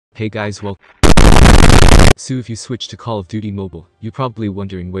Hey guys, so if you switch to Call of Duty Mobile, you're probably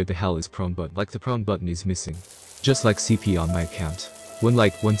wondering where the hell is prone button. Like the prone button is missing. Just like CP on my account. 1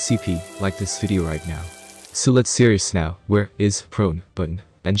 like, 1 CP, like this video right now. So let's serious now, where is prone button?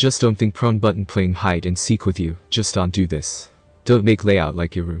 And just don't think prone button playing hide and seek with you, just don't do this. Don't make layout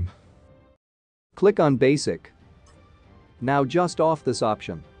like your room. Click on basic. Now just off this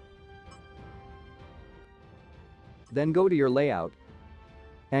option. Then go to your layout.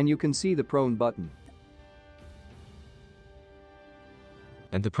 And you can see the prone button.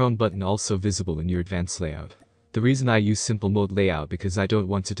 And the prone button also visible in your advanced layout. The reason I use simple mode layout because I don't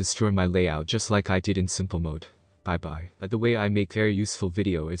want to destroy my layout just like I did in simple mode. Bye bye. The way I make very useful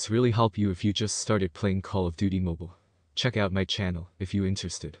video, it's really help you if you just started playing Call of Duty Mobile. Check out my channel if you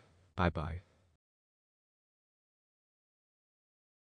interested. Bye bye.